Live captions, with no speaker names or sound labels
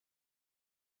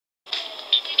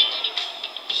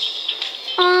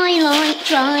like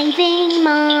driving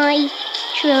my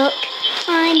truck.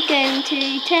 I'm going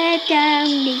to tear down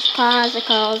these cars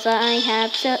because I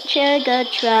have such a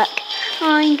good truck.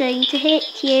 I'm going to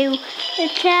hit you.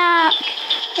 Attack!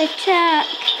 Attack!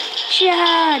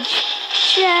 Charge!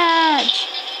 Charge!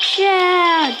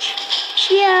 Charge!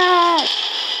 Charge!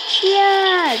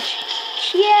 Charge!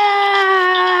 Charge!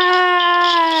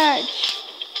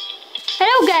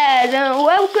 Hello guys, and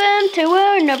welcome to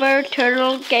another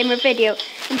Turtle Gamer video.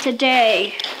 And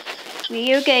today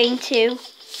we are going to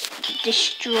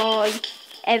destroy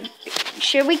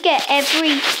should we get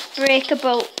every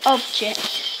breakable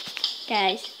object?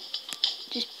 Guys,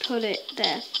 just put it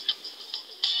there.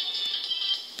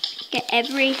 Get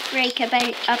every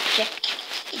breakable object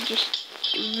and just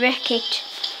wreck it.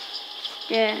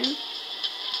 Dun,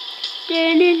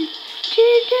 dun, dun,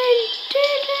 dun,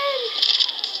 dun, dun.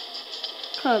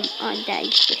 Come on, that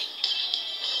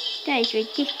is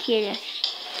ridiculous.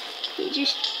 You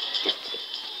just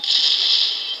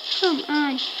come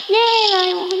on. No,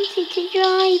 I wanted to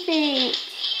drive it.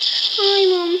 I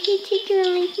wanted to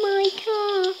drive my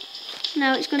car.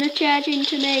 Now it's going to charge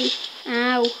into me.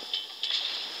 Ow.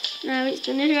 Now it's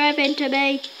going to drive into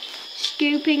me.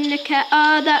 Scooping the car.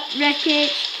 Oh, that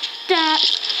wreckage. That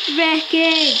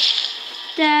wreckage.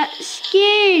 That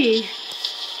skill.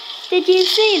 Did you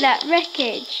see that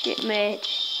wreckage it made?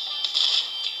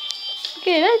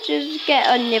 Okay, let's just get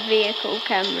on the vehicle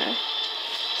camera.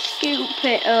 Scoop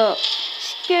it up.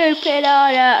 Scoop it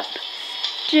all up.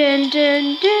 Dun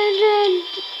dun dun dun.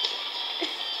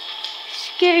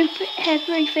 Scoop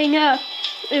everything up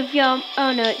with your...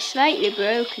 Oh no, it's slightly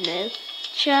broken now.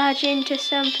 Charge into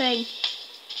something.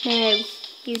 No,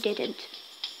 you didn't.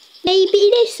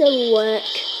 Maybe this'll work.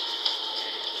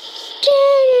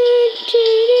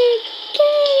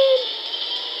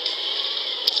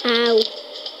 Ow.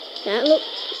 That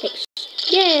looks...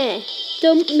 Yeah.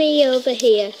 Dump me over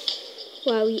here.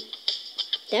 Wow.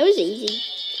 That was easy.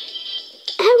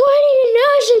 I wanted an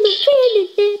awesome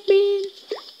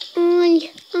man.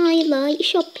 I like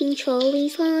shopping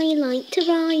trolleys. I like to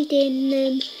ride in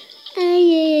them.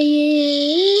 Yeah.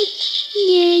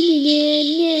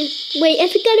 Wait, I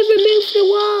forgot to remove the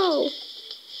wall.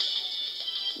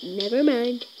 Never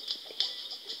mind.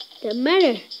 Doesn't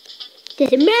matter.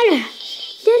 Doesn't matter.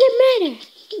 Doesn't matter.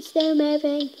 It's still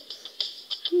moving.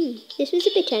 This was a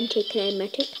bit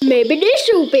anticlimactic. Maybe this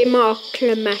will be more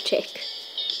climatic.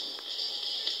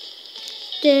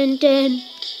 Dun dun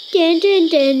dun dun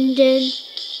dun dun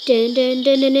dun dun dun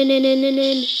dun dun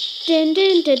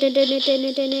dun dun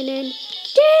dun dun dun.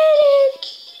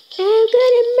 I'm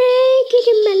gonna make it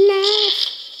in my life.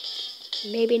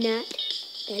 Maybe not.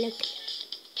 Look.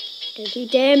 Don't you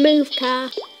dare move, car.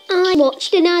 I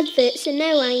watched an advert, so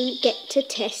now I get to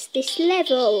test this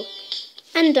level.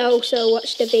 And also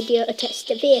watched a video to test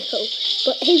the vehicle.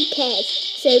 But who cares?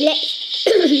 So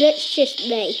let's just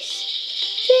race.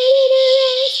 Ready to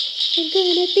race. I'm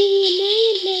gonna be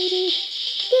annihilated.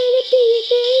 Gonna be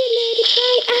annihilated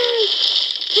by... Ow!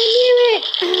 I knew it!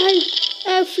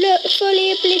 Ow! Fully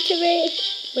obliterated.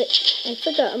 Wait, I've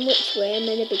forgotten which way I'm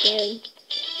gonna be going.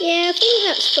 Yeah, I think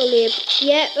that's fully...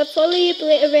 Yeah, I fully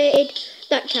obliterated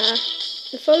that car.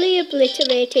 I fully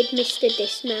obliterated Mr.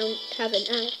 Dismount, haven't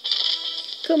I?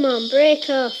 Come on, break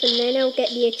off and then I'll get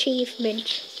the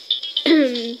achievement.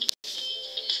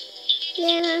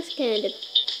 Yeah, that's kind of...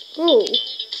 Oh,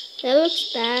 that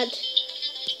looks bad.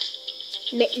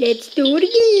 Let's do it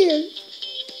again.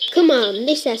 Come on,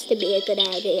 this has to be a good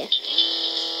idea.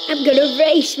 I'm gonna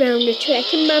race round the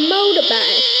track in my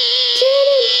motorbike.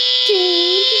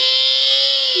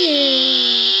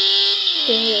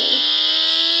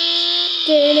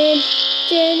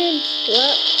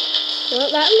 What,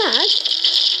 that lag?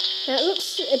 That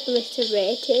looks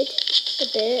obliterated a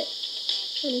bit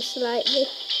and slightly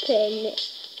pain.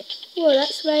 Whoa,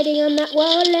 that's riding on that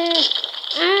wall there.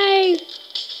 Ow!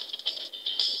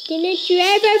 Didn't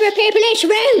drive over people, it's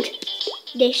rude!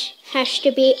 This has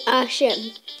to be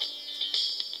awesome.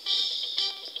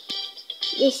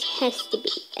 This has to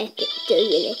be epic,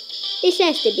 really. This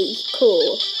has to be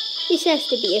cool. This has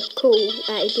to be a cool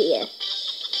idea.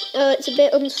 Oh, it's a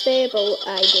bit unstable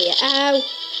idea. Ow!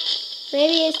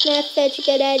 Maybe it's not such a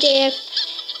good idea.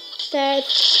 But,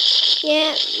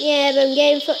 yeah, but I'm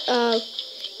getting for... Oh.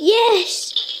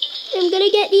 Yes! I'm gonna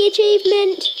get the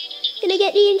achievement. Gonna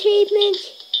get the achievement.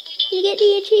 Gonna get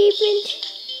the achievement.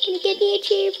 Gonna get the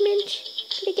achievement.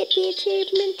 Gonna get the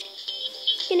achievement.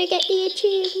 Gonna get the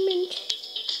achievement.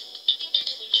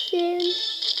 Soon.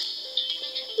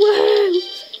 Whoa!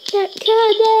 That car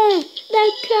there!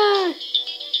 That car!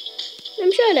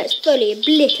 I'm sure that's fully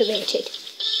obliterated.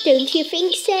 Don't you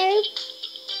think so?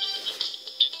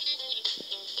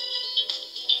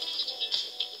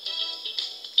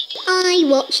 I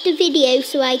watched a video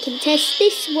so I can test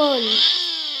this one.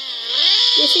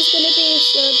 This is going to be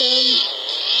so dumb.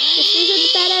 This is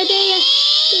a bad idea.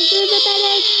 This is a bad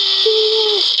idea.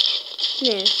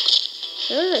 No.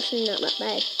 Oh, that's not that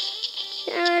bad.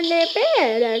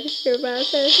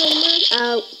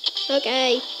 Oh,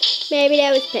 okay. Maybe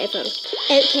that was pitiful.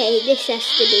 Okay, this has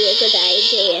to be a good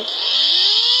idea.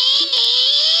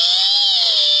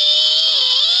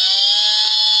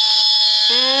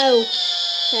 Ow.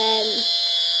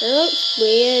 Oh, it's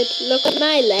weird. Look at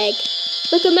my leg.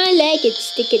 Look at my leg, it's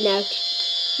sticking out.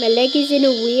 My leg is in a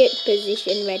weird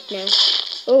position right now.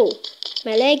 Oh,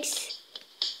 my legs.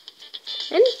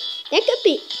 And that could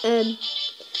be,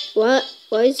 what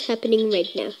is happening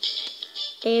right now?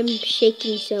 I am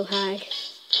shaking so hard.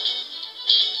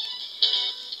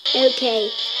 Okay,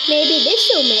 maybe this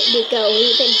will make me go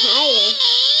even higher.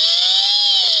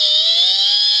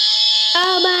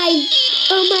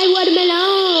 Oh my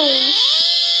watermelon!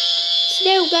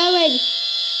 Still going.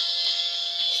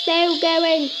 Still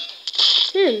going.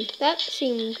 That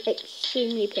seemed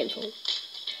extremely painful.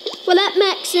 Well, that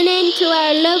marks an end to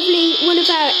our lovely, one of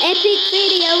our epic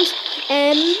videos.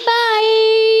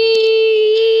 Bye!